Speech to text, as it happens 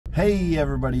Hey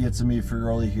everybody, it's me,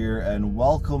 fregrowli here, and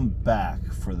welcome back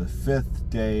for the 5th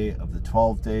day of the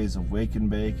 12 days of Wake and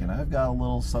Bake, and I've got a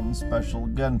little something special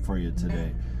again for you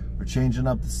today. We're changing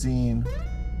up the scene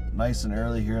nice and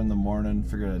early here in the morning.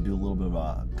 Figured I'd do a little bit of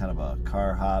a kind of a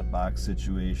car hot box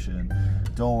situation.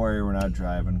 Don't worry, we're not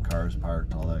driving, cars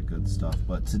parked, all that good stuff.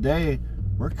 But today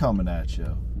we're coming at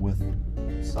you with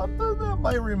something that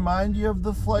might remind you of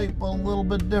the flight, but a little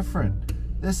bit different.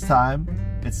 This time,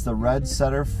 it's the Red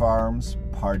Setter Farms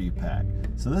Party Pack.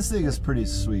 So this thing is pretty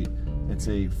sweet. It's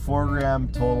a 4-gram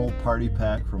total party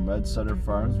pack from Red Setter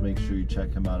Farms. Make sure you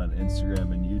check him out on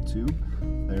Instagram and YouTube.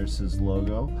 There's his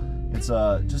logo. It's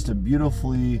just a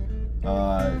beautifully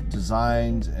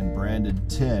designed and branded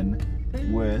tin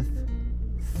with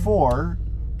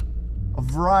a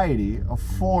variety of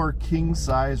 4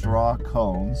 king-size raw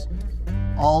cones,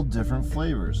 all different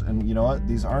flavors. And you know what?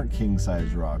 These aren't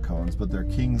king-size raw cones, but they're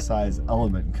king-size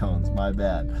element cones. My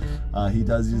bad. He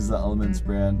does use the Elements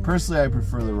brand. Personally, I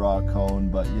prefer the raw cone,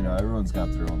 but you know, everyone's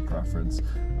got their own preference.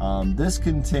 This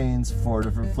contains 4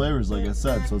 different flavors, like I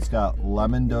said. So it's got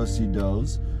lemon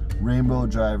do-si-dos, rainbow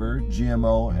driver,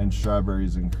 GMO, and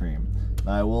strawberries and cream.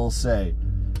 Now, I will say,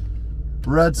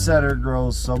 Red Setter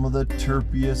grows some of the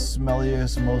terpiest,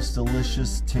 smelliest, most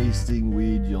delicious tasting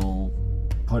weed you'll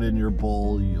put in your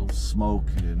bowl, you'll smoke,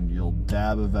 and you'll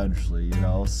dab eventually, you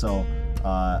know. So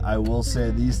I will say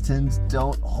these tins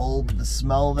don't hold the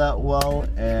smell that well,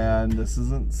 and this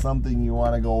isn't something you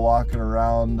want to go walking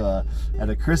around at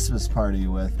a Christmas party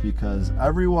with, because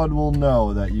everyone will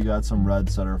know that you got some Red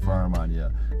Setter Farm on you.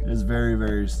 It is very,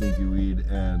 very stinky weed,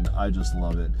 and I just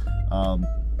love it.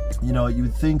 You know, you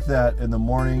would think that in the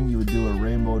morning you would do a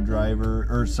rainbow driver,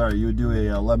 or sorry, you would do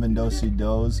a lemon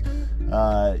do-si-dos,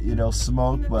 you know,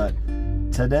 smoke, but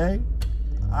today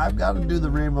I've got to do the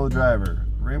rainbow driver.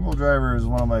 Rainbow driver is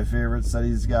one of my favorites that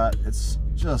he's got. It's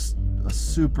just a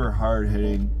super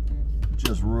hard-hitting,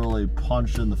 just really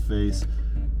punch in the face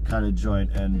kind of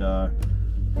joint, and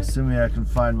assuming I can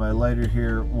find my lighter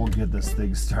here, we'll get this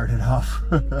thing started off.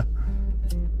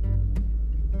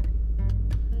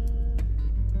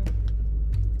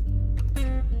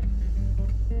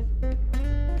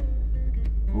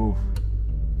 Ooh,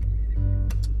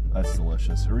 that's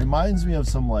delicious. It reminds me of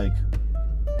some like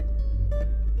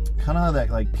kind of that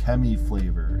like chemi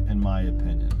flavor, in my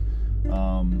opinion.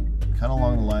 Kind of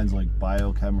along the lines of like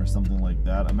biochem or something like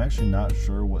that. I'm actually not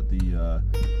sure what the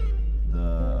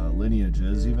lineage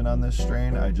is even on this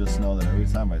strain. I just know that every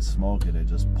time I smoke it, it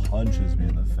just punches me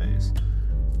in the face.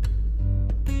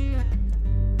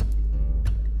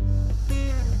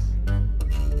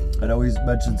 I'd always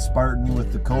mention Spartan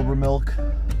with the Cobra milk.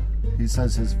 He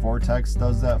says his Vortex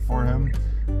does that for him.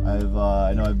 I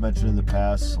know I've mentioned in the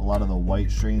past, a lot of the white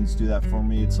strains do that for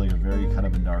me. It's like a very kind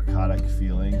of a narcotic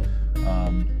feeling.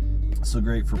 So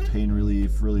great for pain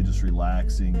relief, really just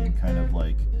relaxing and kind of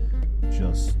like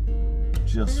just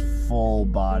full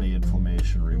body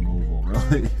inflammation removal,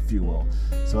 really, if you will.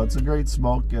 So it's a great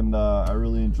smoke, and I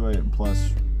really enjoy it. And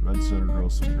plus, Red Setter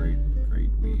grows some great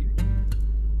weed.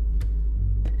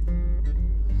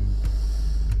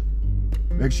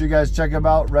 Make sure you guys check them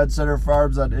out, Red Setter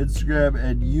Farms, on Instagram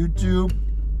and YouTube.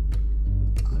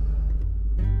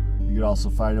 You can also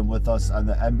find them with us on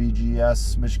the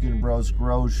MBGS, Michigan Bros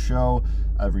Grows show,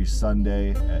 every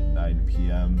Sunday at 9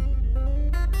 p.m.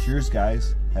 Cheers,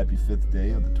 guys. Happy 5th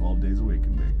day of the 12 days of Wake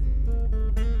and Bake.